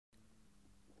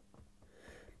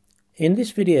In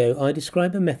this video, I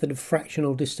describe a method of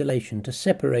fractional distillation to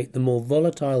separate the more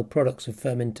volatile products of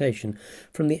fermentation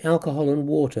from the alcohol and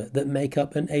water that make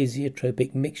up an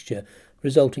azeotropic mixture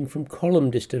resulting from column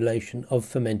distillation of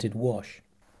fermented wash.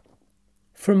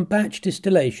 From batch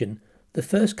distillation, the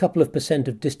first couple of percent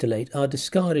of distillate are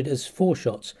discarded as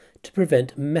foreshots to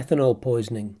prevent methanol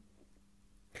poisoning.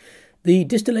 The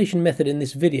distillation method in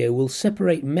this video will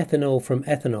separate methanol from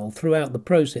ethanol throughout the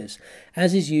process,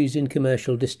 as is used in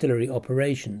commercial distillery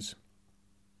operations.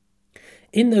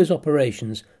 In those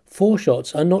operations,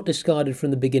 foreshots are not discarded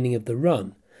from the beginning of the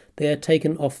run. They are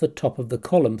taken off the top of the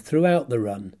column throughout the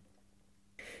run.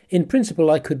 In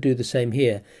principle, I could do the same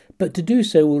here, but to do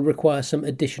so will require some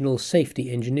additional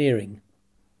safety engineering.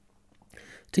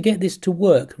 To get this to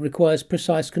work requires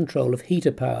precise control of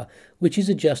heater power, which is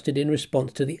adjusted in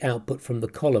response to the output from the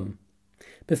column.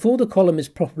 Before the column is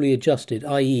properly adjusted,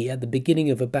 i.e. at the beginning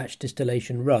of a batch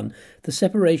distillation run, the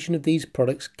separation of these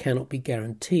products cannot be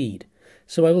guaranteed,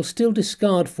 so I will still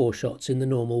discard foreshots in the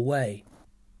normal way.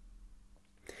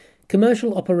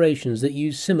 Commercial operations that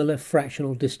use similar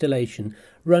fractional distillation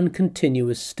run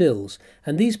continuous stills,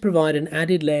 and these provide an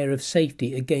added layer of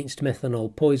safety against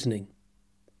methanol poisoning.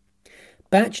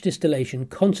 Batch distillation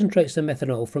concentrates the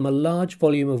methanol from a large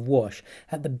volume of wash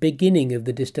at the beginning of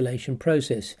the distillation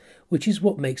process, which is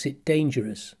what makes it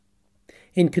dangerous.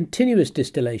 In continuous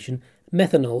distillation,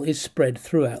 methanol is spread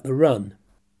throughout the run.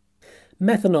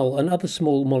 Methanol and other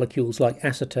small molecules like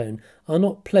acetone are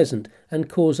not pleasant and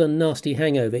cause a nasty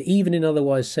hangover even in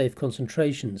otherwise safe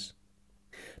concentrations.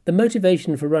 The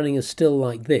motivation for running a still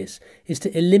like this is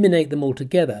to eliminate them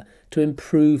altogether to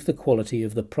improve the quality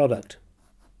of the product.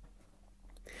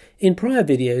 In prior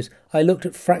videos, I looked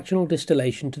at fractional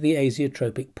distillation to the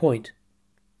azeotropic point.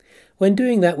 When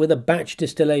doing that with a batch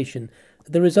distillation,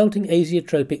 the resulting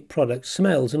azeotropic product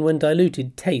smells and when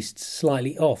diluted tastes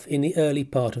slightly off in the early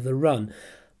part of the run,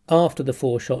 after the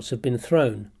foreshots have been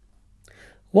thrown.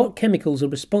 What chemicals are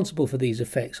responsible for these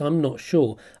effects I'm not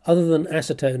sure, other than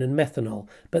acetone and methanol,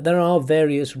 but there are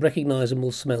various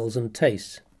recognisable smells and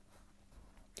tastes.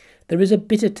 There is a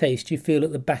bitter taste you feel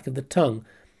at the back of the tongue.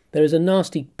 There is a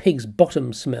nasty pig's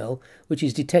bottom smell, which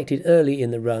is detected early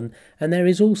in the run, and there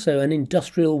is also an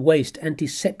industrial waste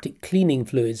antiseptic cleaning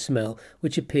fluid smell,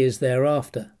 which appears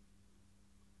thereafter.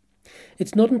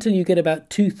 It's not until you get about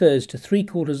 2/3 to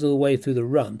 3/4 of the way through the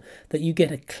run that you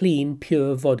get a clean,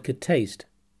 pure vodka taste.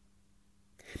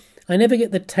 I never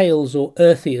get the tails or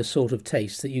earthier sort of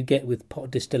taste that you get with pot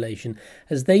distillation,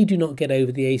 as they do not get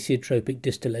over the azeotropic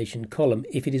distillation column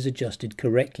if it is adjusted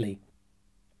correctly.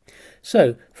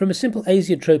 So, from a simple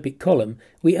azeotropic column,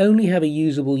 we only have a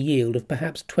usable yield of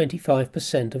perhaps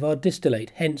 25% of our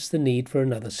distillate, hence the need for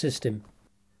another system.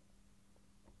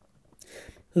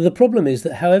 The problem is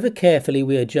that however carefully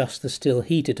we adjust the still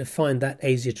heater to find that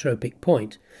azeotropic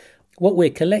point, what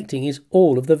we're collecting is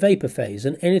all of the vapour phase,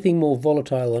 and anything more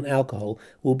volatile than alcohol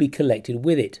will be collected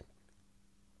with it.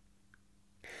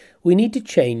 We need to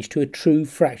change to a true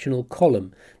fractional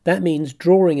column. That means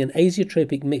drawing an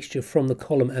azeotropic mixture from the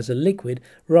column as a liquid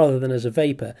rather than as a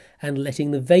vapour, and letting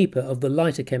the vapour of the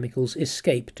lighter chemicals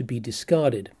escape to be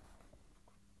discarded.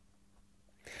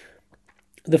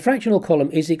 The fractional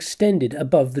column is extended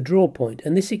above the draw point,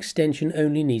 and this extension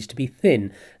only needs to be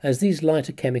thin, as these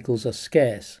lighter chemicals are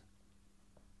scarce.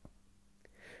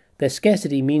 Their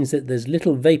scarcity means that there's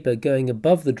little vapour going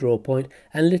above the draw point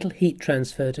and little heat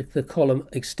transfer to the column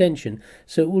extension,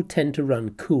 so it will tend to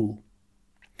run cool.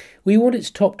 We want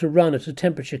its top to run at a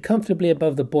temperature comfortably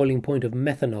above the boiling point of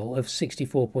methanol of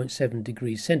 64.7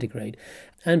 degrees centigrade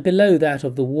and below that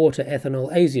of the water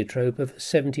ethanol azeotrope of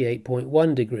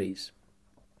 78.1 degrees.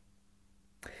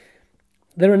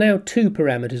 There are now two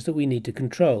parameters that we need to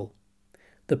control: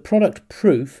 the product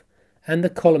proof and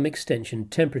the column extension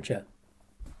temperature.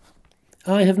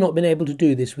 I have not been able to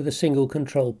do this with a single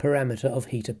control parameter of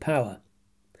heater power.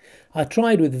 I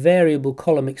tried with variable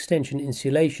column extension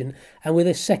insulation and with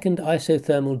a second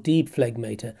isothermal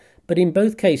dephlegmator, but in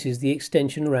both cases the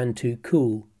extension ran too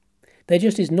cool. There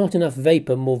just is not enough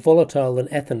vapour more volatile than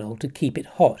ethanol to keep it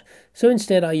hot, so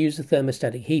instead I use a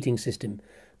thermostatic heating system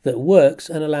that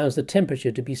works and allows the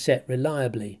temperature to be set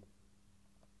reliably.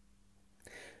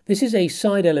 This is a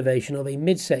side elevation of a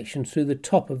midsection through the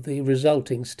top of the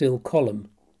resulting still column.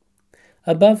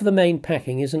 Above the main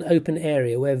packing is an open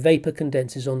area where vapour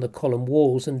condenses on the column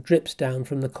walls and drips down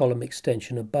from the column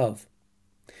extension above.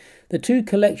 The two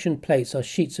collection plates are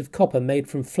sheets of copper made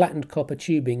from flattened copper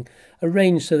tubing,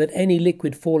 arranged so that any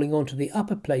liquid falling onto the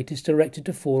upper plate is directed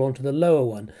to fall onto the lower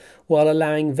one, while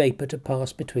allowing vapour to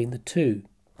pass between the two.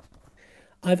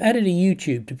 I've added a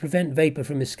U-tube to prevent vapour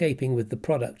from escaping with the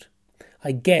product.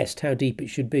 I guessed how deep it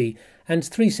should be, and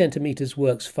 3 centimetres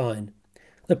works fine.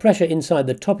 The pressure inside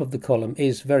the top of the column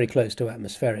is very close to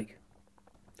atmospheric.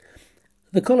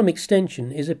 The column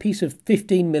extension is a piece of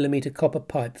 15mm copper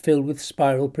pipe filled with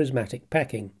spiral prismatic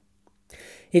packing.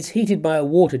 It's heated by a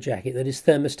water jacket that is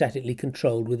thermostatically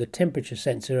controlled with a temperature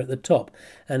sensor at the top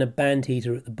and a band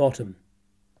heater at the bottom.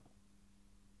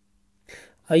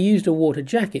 I used a water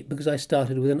jacket because I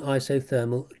started with an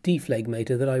isothermal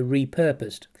deflegmator that I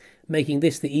repurposed, making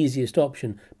this the easiest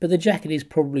option, but the jacket is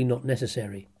probably not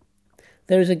necessary.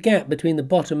 There is a gap between the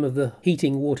bottom of the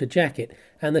heating water jacket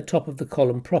and the top of the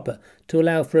column proper to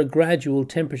allow for a gradual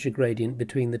temperature gradient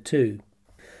between the two.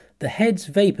 The head's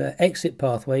vapour exit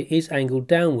pathway is angled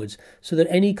downwards so that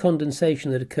any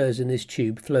condensation that occurs in this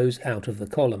tube flows out of the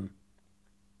column.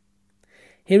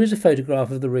 Here is a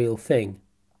photograph of the real thing.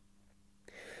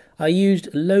 I used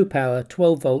low-power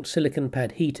 12-volt silicon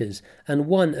pad heaters, and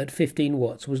one at 15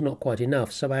 watts was not quite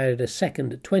enough, so I added a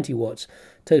second at 20 watts,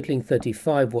 totaling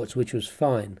 35 watts, which was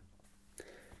fine.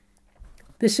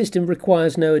 This system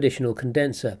requires no additional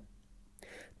condenser.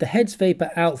 The head's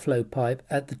vapour outflow pipe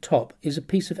at the top is a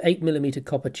piece of 8mm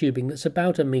copper tubing that's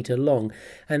about a metre long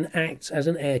and acts as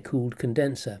an air-cooled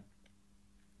condenser.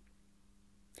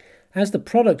 As the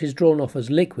product is drawn off as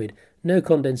liquid, no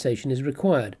condensation is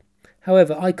required.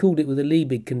 However, I cooled it with a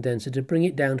Liebig condenser to bring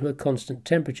it down to a constant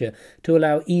temperature to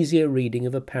allow easier reading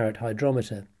of a Parrot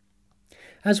hydrometer.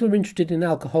 As we're interested in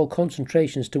alcohol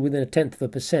concentrations to within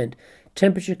 0.1%,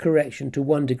 temperature correction to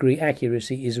 1 degree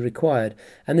accuracy is required,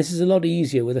 and this is a lot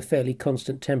easier with a fairly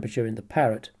constant temperature in the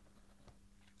Parrot.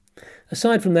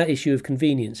 Aside from that issue of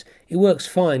convenience, it works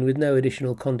fine with no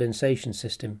additional condensation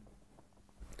system.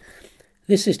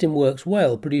 This system works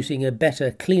well, producing a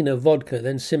better, cleaner vodka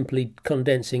than simply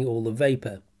condensing all the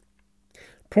vapour.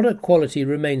 Product quality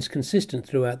remains consistent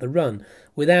throughout the run,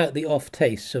 without the off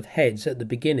tastes of heads at the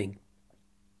beginning.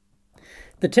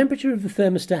 The temperature of the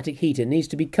thermostatic heater needs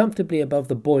to be comfortably above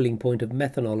the boiling point of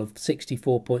methanol of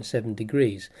 64.7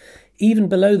 degrees. Even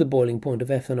below the boiling point of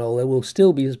ethanol, there will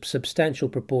still be a substantial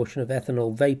proportion of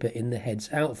ethanol vapour in the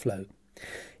head's outflow.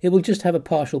 It will just have a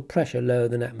partial pressure lower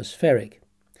than atmospheric,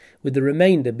 with the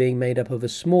remainder being made up of a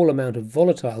small amount of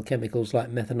volatile chemicals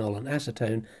like methanol and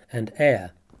acetone and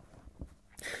air.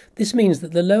 This means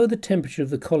that the lower the temperature of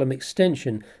the column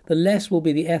extension, the less will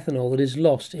be the ethanol that is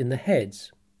lost in the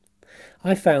heads.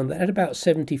 I found that at about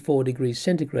 74 degrees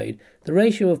centigrade, the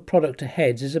ratio of product to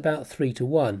heads is about 3 to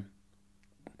 1.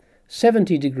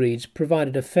 70 degrees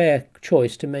provided a fair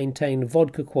choice to maintain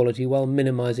vodka quality while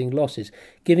minimising losses,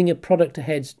 giving a product to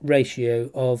heads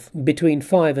ratio of between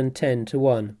 5 and 10 to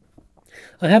 1.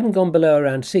 I haven't gone below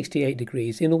around 68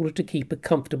 degrees in order to keep a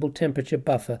comfortable temperature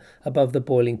buffer above the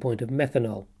boiling point of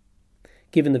methanol,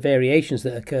 given the variations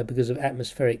that occur because of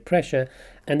atmospheric pressure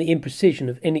and the imprecision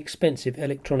of inexpensive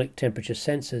electronic temperature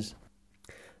sensors.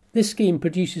 This scheme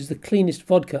produces the cleanest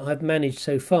vodka I've managed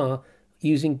so far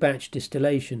using batch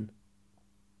distillation.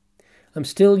 I'm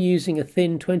still using a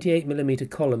thin 28mm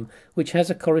column which has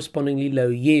a correspondingly low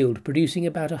yield, producing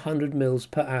about 100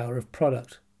 ml per hour of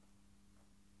product.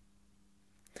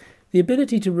 The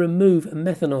ability to remove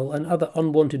methanol and other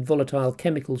unwanted volatile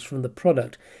chemicals from the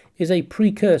product is a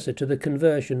precursor to the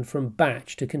conversion from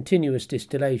batch to continuous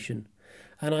distillation,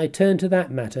 and I turn to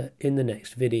that matter in the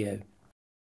next video.